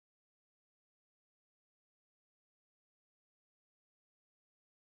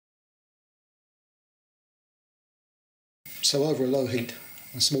So over a low heat,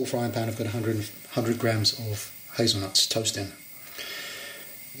 a small frying pan, I've got 100 grams of hazelnuts toasting.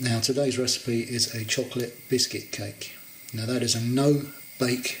 Now today's recipe is a chocolate biscuit cake. Now that is a no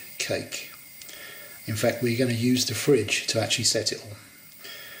bake cake. In fact, we're going to use the fridge to actually set it all.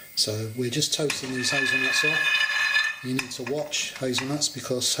 So we're just toasting these hazelnuts off. You need to watch hazelnuts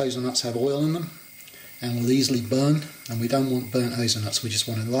because hazelnuts have oil in them and will easily burn, and we don't want burnt hazelnuts, we just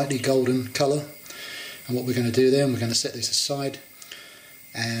want a lightly golden colour. And what we're going to do then, we're going to set this aside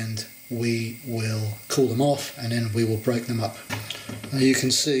and we will cool them off, and then we will break them up. Now you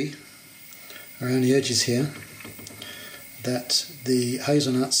can see around the edges here that the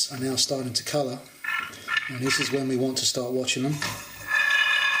hazelnuts are now starting to colour, and this is when we want to start watching them.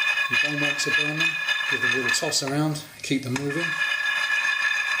 You don't want to burn them, give them a little toss around, keep them moving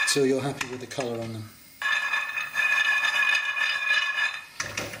until you're happy with the colour on them.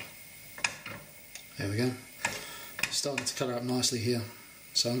 There we go. It's starting to colour up nicely here.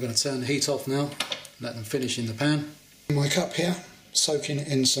 So I'm going to turn the heat off now, let them finish in the pan. In my cup here, soaking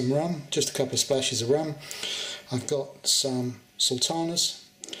in some rum, just a couple of splashes of rum. I've got some sultanas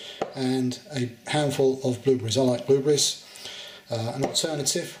and a handful of blueberries. I like blueberries. An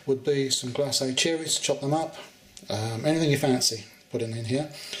alternative would be some glacé cherries, chop them up. Anything you fancy, put it in here.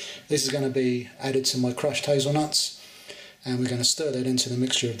 This is going to be added to my crushed hazelnuts, and we're going to stir that into the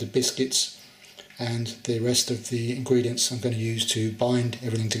mixture of the biscuits and the rest of the ingredients I'm going to use to bind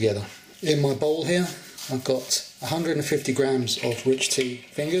everything together. In my bowl here I've got 150 grams of rich tea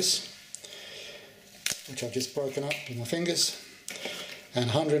fingers, which I've just broken up with my fingers, and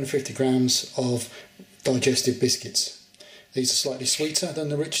 150 grams of digestive biscuits. These are slightly sweeter than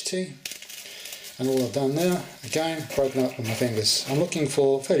the rich tea, and all I've done there, again, broken up with my fingers. I'm looking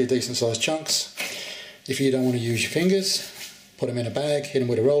for fairly decent sized chunks. If you don't want to use your fingers, put them in a bag, hit them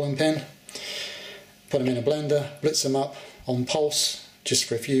with a rolling pin, put them in a blender, blitz them up on pulse just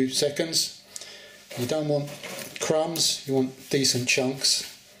for a few seconds. You don't want crumbs, you want decent chunks.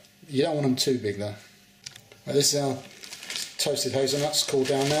 You don't want them too big though. Right, this is our toasted hazelnuts cooled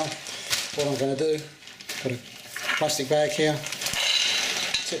down now. What I'm going to do, got a plastic bag here,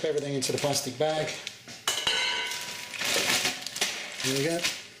 tip everything into the plastic bag. There we go.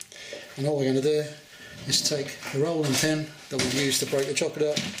 And all we're going to do is take the rolling pin that we use to break the chocolate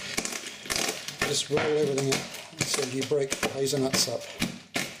up, just roll everything up until you break the hazelnuts up.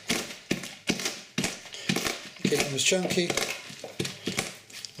 Keep them as chunky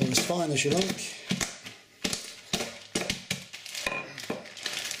or as fine as you like.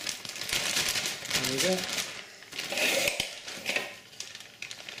 There we go.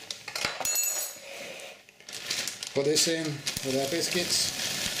 Put this in with our biscuits.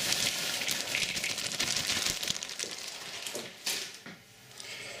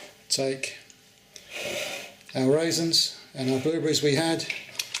 Take our raisins and our blueberries we had,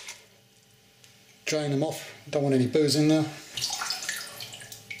 drain them off, don't want any booze in there.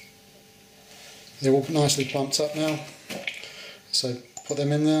 They're all nicely plumped up now, so put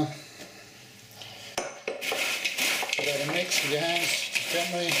them in there. Put that in mix with your hands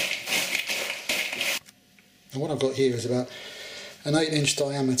gently. And what I've got here is about an 8-inch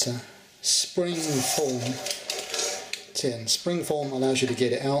diameter spring form tin. Spring form allows you to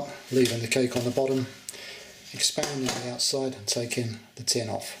get it out, leaving the cake on the bottom, expanding the outside and taking the tin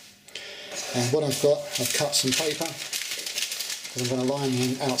off. And what I've got, I've cut some paper, and I'm going to line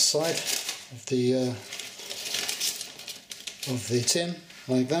the outside of the tin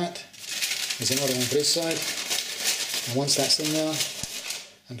like that. There's another one for this side, and once that's in there,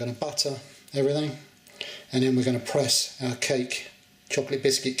 I'm going to butter everything, and then we're going to press our cake, chocolate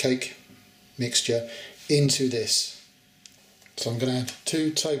biscuit cake mixture into this. So I'm going to add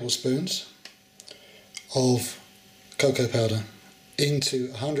 2 tablespoons of cocoa powder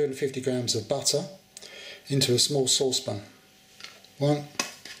into 150 grams of butter into a small saucepan. 1,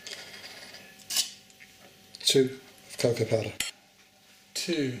 2 of cocoa powder.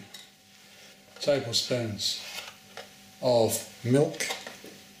 2 tablespoons of milk,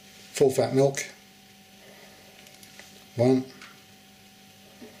 full fat milk. 1,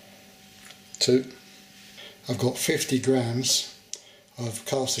 2. I've got 50 grams of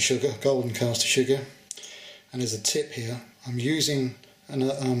caster sugar, golden caster sugar, and as a tip here, I'm using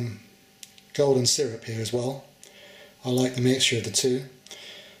golden syrup here as well. I like the mixture of the two.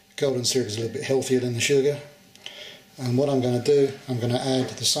 Golden syrup is a little bit healthier than the sugar, and what I'm going to do, I'm going to add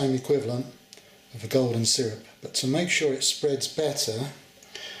the same equivalent of the golden syrup, but to make sure it spreads better,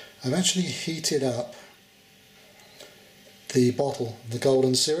 I've actually heated up the bottle of the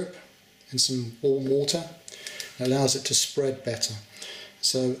golden syrup in some warm water. It allows it to spread better.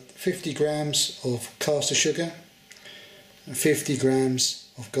 So 50 grams of caster sugar, 50 grams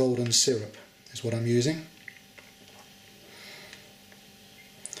of golden syrup is what I'm using.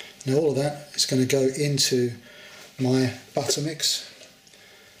 Now all of that is going to go into my butter mix.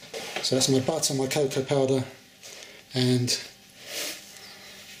 So that's my butter, my cocoa powder, and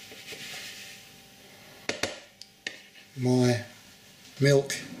my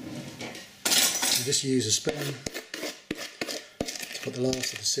milk. I just use a spoon to put the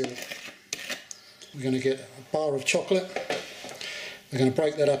last of the syrup. We're going to get a bar of chocolate. We're going to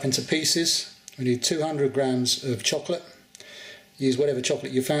break that up into pieces. We need 200 grams of chocolate. Use whatever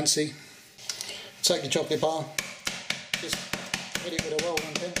chocolate you fancy. Take your chocolate bar, just hit it with a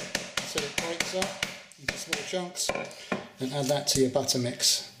rolling pin so it breaks up into small chunks, and add that to your butter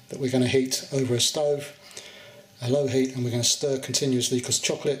mix that we're going to heat over a stove, a low heat, and we're going to stir continuously, because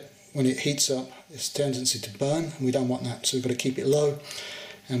chocolate, when it heats up, it's a tendency to burn, and we don't want that, so we've got to keep it low,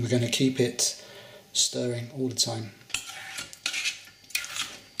 and we're going to keep it stirring all the time.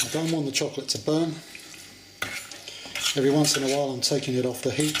 I don't want the chocolate to burn. Every once in a while I'm taking it off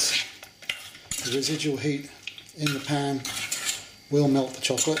the heat. The residual heat in the pan will melt the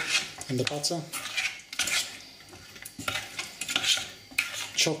chocolate and the butter.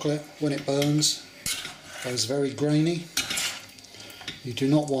 Chocolate, when it burns, goes very grainy. You do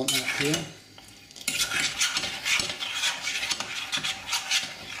not want that here.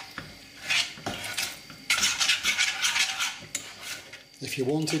 If you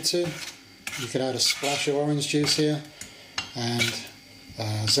wanted to, you could add a splash of orange juice here and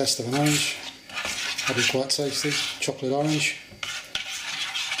a zest of an orange. That'd be quite tasty, chocolate orange.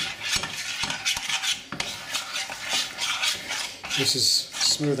 This is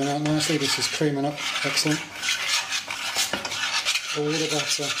smoothing out nicely, this is creaming up, excellent. All the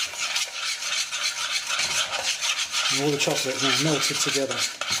butter and all the chocolate now melted together.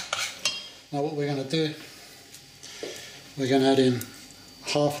 Now what we're going to do, we're going to add in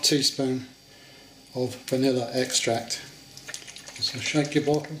half a teaspoon of vanilla extract. So shake your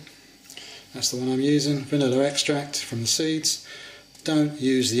bottle. That's the one I'm using, vanilla extract from the seeds. Don't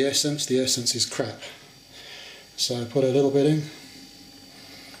use the essence is crap. So put a little bit in.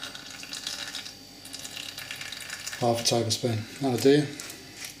 Half a tablespoon, that'll do.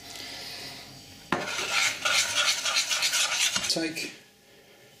 Take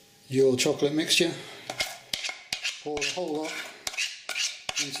your chocolate mixture, pour the whole lot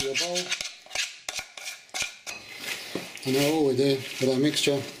into your bowl. And now all we do with our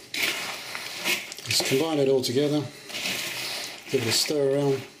mixture is combine it all together, give it a stir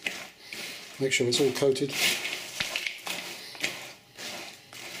around, make sure it's all coated.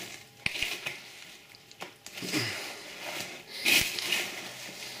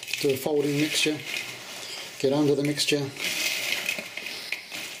 Do a folding mixture, get under the mixture.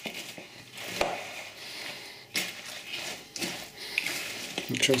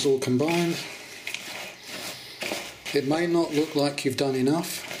 Make sure it's all combined. It may not look like you've done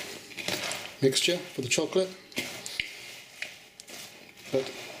enough mixture for the chocolate,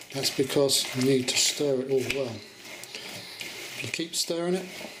 but that's because you need to stir it all well. If you keep stirring it,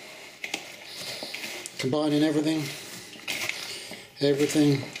 combining everything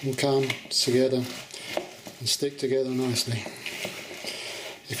will come together and stick together nicely.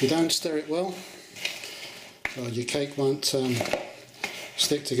 If you don't stir it well, your cake won't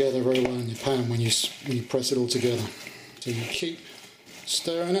stick together very well in your pan when you press it all together. So you keep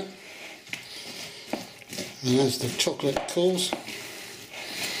stirring it, and as the chocolate cools,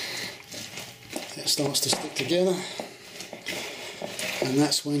 it starts to stick together, and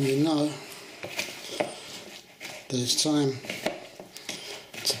that's when you know that it's time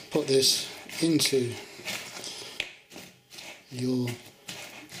to put this into your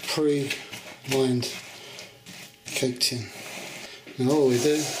pre-lined cake tin. Now all we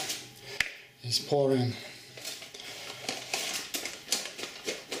do is pour in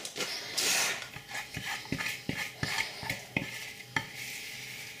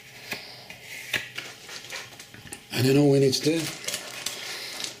and then all we need to do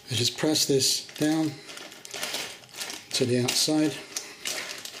is just press this down to the outside.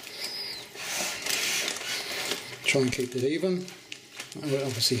 Try and keep it even, that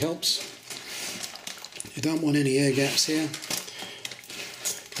obviously helps. You don't want any air gaps here.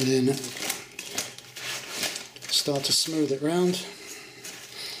 And then start to smooth it round.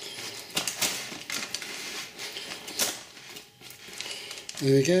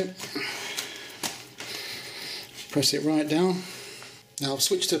 There we go. Press it right down. Now I've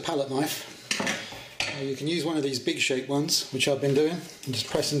switched to a palette knife. You can use one of these big shape ones, which I've been doing, and just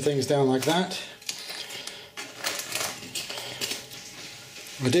pressing things down like that.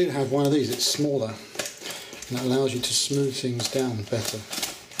 I do have one of these, it's smaller, and that allows you to smooth things down better.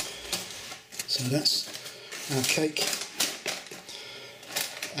 So that's our cake,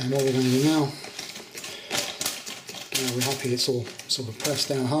 and what we're going to do now, we're happy it's all sort of pressed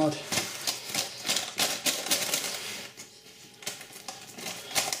down hard.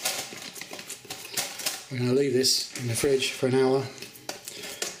 We're going to leave this in the fridge for an hour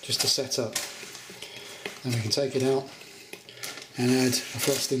just to set up. Then we can take it out and add a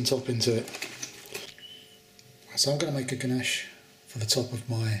frosting top into it. So I'm going to make a ganache for the top of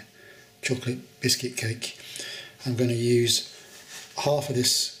my chocolate biscuit cake. I'm going to use half of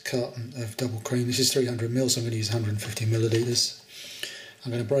this carton of double cream. This is 300 ml, so I'm going to use 150 millilitres.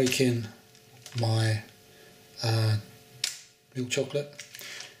 I'm going to break in my milk chocolate,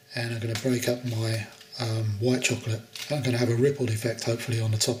 and I'm going to break up my white chocolate. I'm going to have a rippled effect hopefully on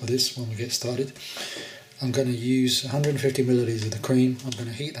the top of this when we get started. I'm going to use 150 millilitres of the cream. I'm going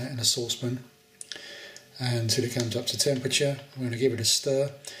to heat that in a saucepan until it comes up to temperature. I'm going to give it a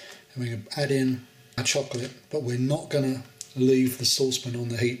stir, and we're going to add in our chocolate, but we're not going to leave the saucepan on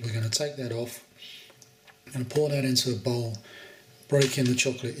the heat. We're going to take that off and pour that into a bowl, break in the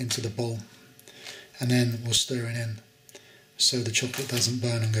chocolate into the bowl, and then we'll stir it in so the chocolate doesn't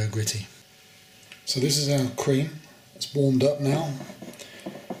burn and go gritty. So this is our cream. It's warmed up now.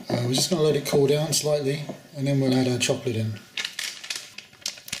 We're just going to let it cool down slightly, and then we'll add our chocolate in.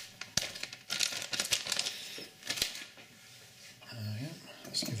 Yeah,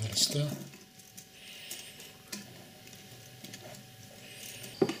 let's give that a stir.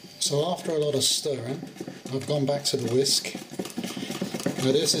 So after a lot of stirring, I've gone back to the whisk.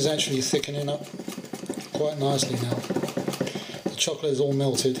 Now this is actually thickening up quite nicely now. The chocolate is all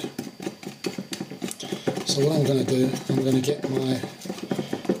melted. So what I'm going to do, I'm going to get my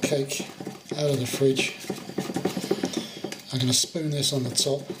cake out of the fridge. I'm going to spoon this on the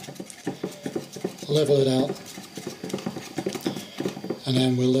top, level it out, and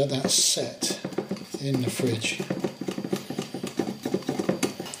then we'll let that set in the fridge.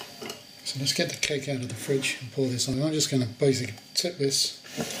 So let's get the cake out of the fridge and pour this on. I'm just going to basically tip this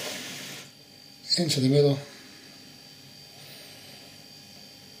into the middle.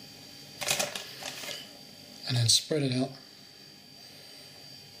 And then spread it out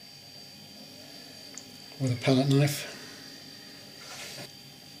with a palette knife.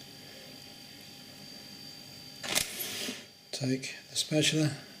 Take the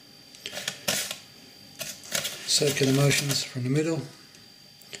spatula, circular motions from the middle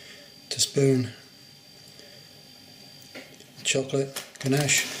to spoon the chocolate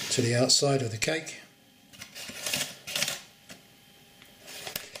ganache to the outside of the cake,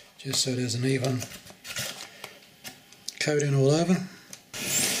 just so there's an even coating all over.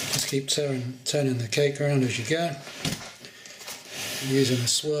 Just keep turning the cake around as you go, using a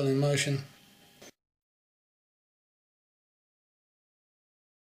swirling motion.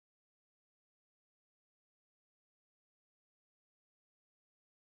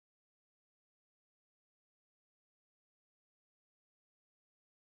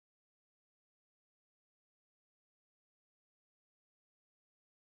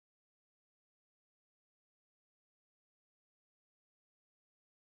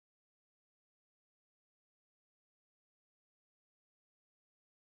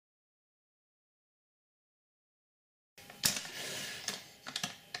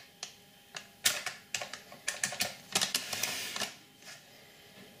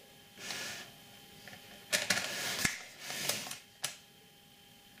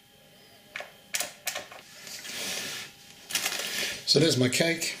 So there's my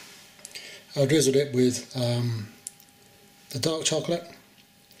cake. I drizzled it with the dark chocolate,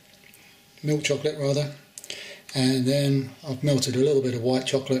 milk chocolate rather, and then I've melted a little bit of white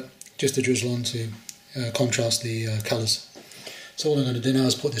chocolate just to drizzle on to contrast the colours. So all I'm going to do now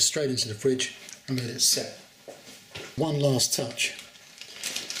is put this straight into the fridge and let it set. One last touch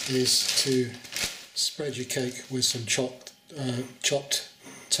is to spread your cake with some chopped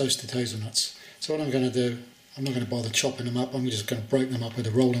toasted hazelnuts. So what I'm going to do, I'm not going to bother chopping them up, I'm just going to break them up with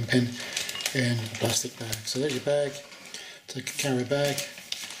a rolling pin in a plastic bag. So there's your bag. Take a carry bag,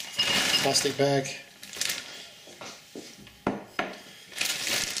 plastic bag,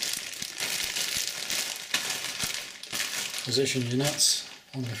 position your nuts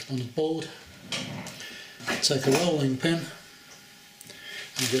on the board, take a rolling pin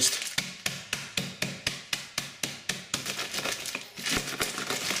and just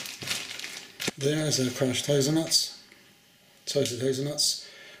there's our crushed hazelnuts, toasted hazelnuts,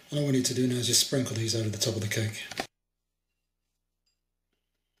 and all we need to do now is just sprinkle these over the top of the cake.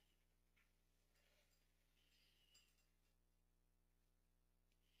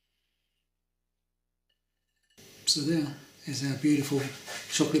 So there is our beautiful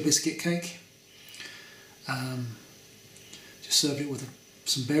chocolate biscuit cake. Just served it with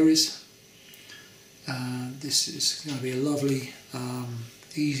some berries. This is going to be a lovely,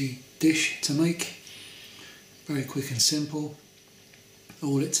 easy dish to make. Very quick and simple.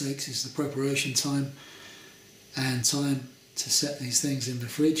 All it takes is the preparation time and time to set these things in the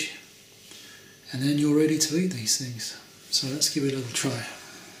fridge, and then you're ready to eat these things. So let's give it a little try.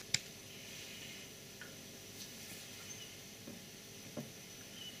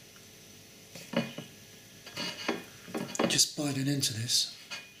 Just biting into this.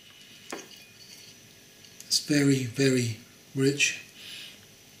 It's very, very rich.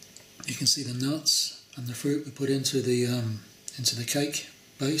 You can see the nuts and the fruit we put into the cake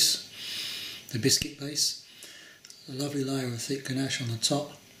base, the biscuit base. A lovely layer of thick ganache on the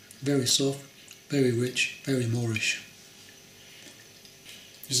top. Very soft, very rich, very Moorish.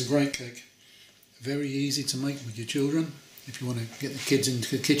 It's a great cake. Very easy to make with your children if you want to get the kids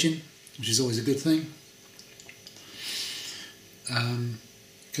into the kitchen, which is always a good thing.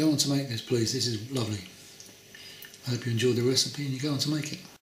 Go on to make this, please. This is lovely. I hope you enjoyed the recipe and you go on to make it.